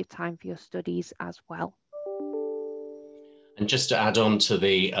plenty of time for your studies as well. And just to add on to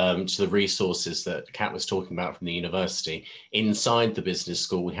the resources that Kat was talking about from the university, inside the business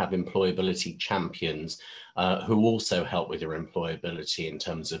school, we have employability champions who also help with your employability in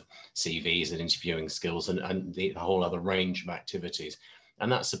terms of CVs and interviewing skills and the whole other range of activities.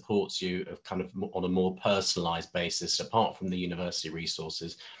 And that supports you kind of on a more personalised basis, apart from the university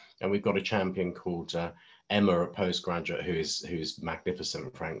resources. And we've got a champion called Emma, a postgraduate, who's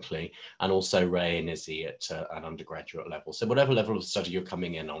magnificent, frankly, and also Ray and Izzy at an undergraduate level. So whatever level of study you're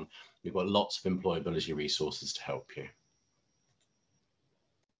coming in on, we've got lots of employability resources to help you.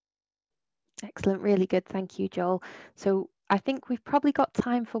 Excellent, really good. Thank you, Joel. So I think we've probably got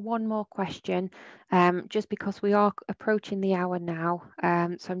time for one more question, just because we are approaching the hour now.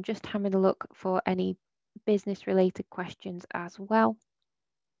 So I'm just having a look for any business related questions as well.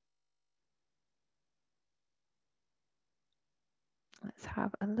 Let's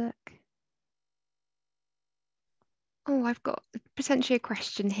have a look. Oh, I've got potentially a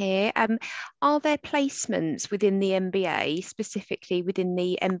question here. Are there placements within the MBA, specifically within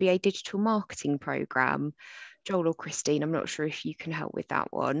the MBA Digital Marketing Programme? Joel or Christine, I'm not sure if you can help with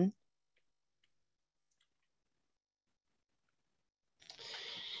that one.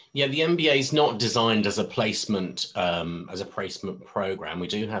 Yeah, the MBA is not designed as a placement program. We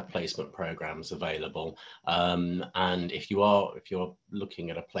do have placement programs available, and if you're looking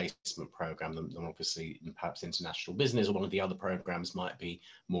at a placement program, then obviously perhaps international business or one of the other programs might be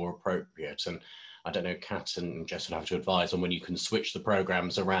more appropriate. And I don't know, Kat and Jess would have to advise on when you can switch the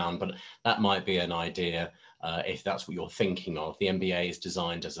programs around, but that might be an idea if that's what you're thinking of. The MBA is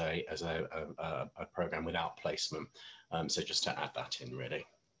designed as a program without placement, so just to add that in, really.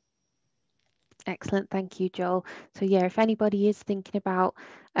 Excellent, thank you, Joel. So yeah, if anybody is thinking about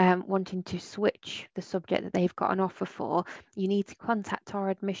wanting to switch the subject that they've got an offer for, you need to contact our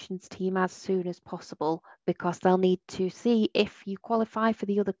admissions team as soon as possible, because they'll need to see if you qualify for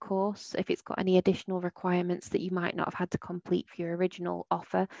the other course, if it's got any additional requirements that you might not have had to complete for your original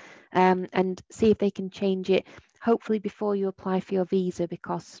offer, and see if they can change it, hopefully before you apply for your visa,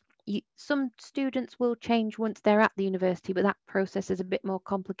 because some students will change once they're at the university, but that process is a bit more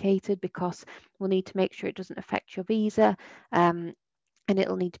complicated because we'll need to make sure it doesn't affect your visa, and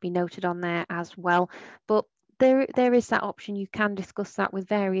it'll need to be noted on there as well. But there is that option. You can discuss that with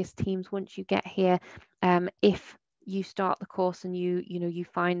various teams once you get here. If you start the course and you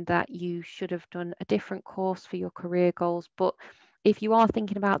find that you should have done a different course for your career goals, but if you are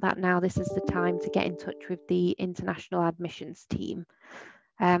thinking about that now, this is the time to get in touch with the international admissions team.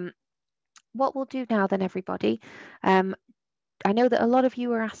 What we'll do now then, everybody, I know that a lot of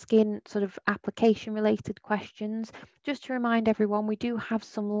you are asking sort of application related questions. Just to remind everyone, we do have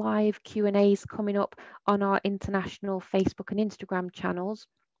some live Q&As coming up on our international Facebook and Instagram channels.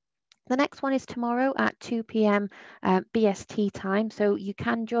 The next one is tomorrow at 2 p.m. BST time, so you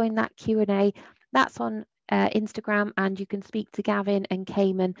can join that Q&A. That's on Instagram, and you can speak to Gavin and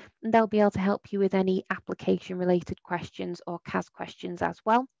Cayman, and they'll be able to help you with any application related questions or CAS questions as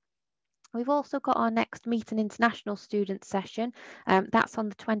well. We've also got our next Meet an International Student session. That's on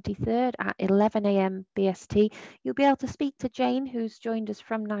the 23rd at 11 a.m. BST. You'll be able to speak to Jane, who's joined us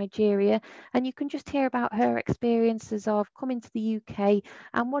from Nigeria, and you can just hear about her experiences of coming to the UK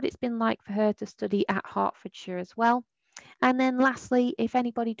and what it's been like for her to study at Hertfordshire as well. And then lastly, if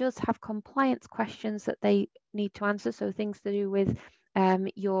anybody does have compliance questions that they need to answer, so things to do with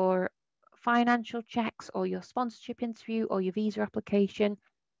your financial checks or your sponsorship interview or your visa application,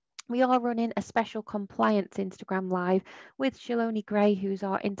 we are running a special compliance Instagram live with Shaloni Gray, who's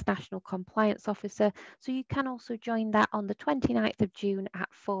our international compliance officer. So you can also join that on the 29th of June at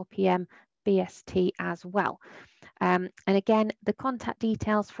 4 p.m. BST as well. And again, the contact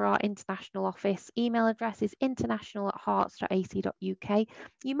details for our international office email address is international@hearts.ac.uk.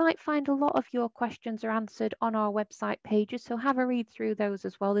 You might find a lot of your questions are answered on our website pages, so have a read through those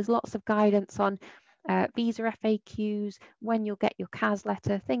as well. There's lots of guidance on visa FAQs, when you'll get your CAS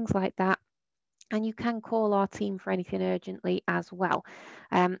letter, things like that. And you can call our team for anything urgently as well.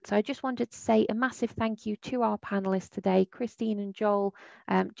 So I just wanted to say a massive thank you to our panelists today, Christine and Joel,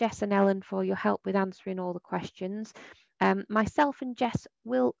 Jess and Ellen, for your help with answering all the questions. Myself and Jess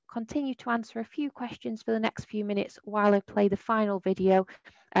will continue to answer a few questions for the next few minutes while I play the final video.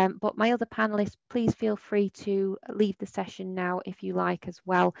 But my other panelists, please feel free to leave the session now if you like as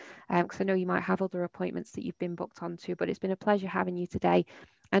well, because I know you might have other appointments that you've been booked onto, but it's been a pleasure having you today.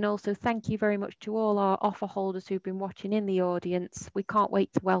 And also thank you very much to all our offer holders who've been watching in the audience. We can't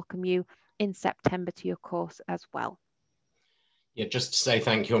wait to welcome you in September to your course as well. Yeah, just to say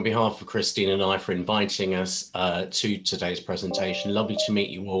thank you on behalf of Christine and I for inviting us to today's presentation. Lovely to meet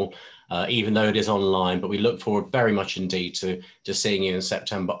you all, even though it is online, but we look forward very much indeed to seeing you in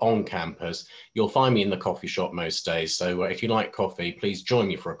September on campus. You'll find me in the coffee shop most days, so if you like coffee, please join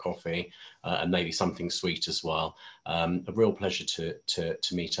me for a coffee. and maybe something sweet as well. A real pleasure to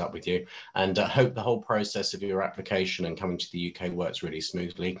meet up with you, and hope the whole process of your application and coming to the UK works really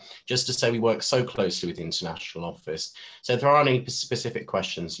smoothly. Just to say, we work so closely with the International Office, so if there are any specific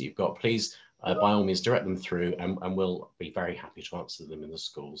questions that you've got, please by all means direct them through, and we'll be very happy to answer them in the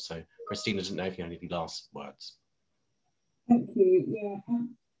school. So Christine, I didn't know if you had any last words. Thank you. Yeah,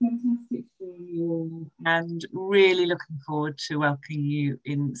 fantastic for you all, and really looking forward to welcoming you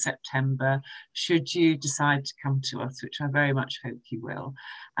in September, should you decide to come to us, which I very much hope you will.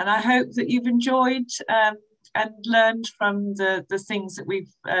 And I hope that you've enjoyed and learned from the things that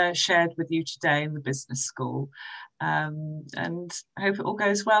we've shared with you today in the business school. And I hope it all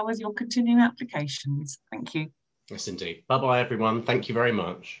goes well with your continuing applications. Thank you. Yes, indeed. Bye-bye, everyone. Thank you very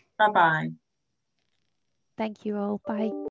much. Bye-bye. Thank you all. Bye.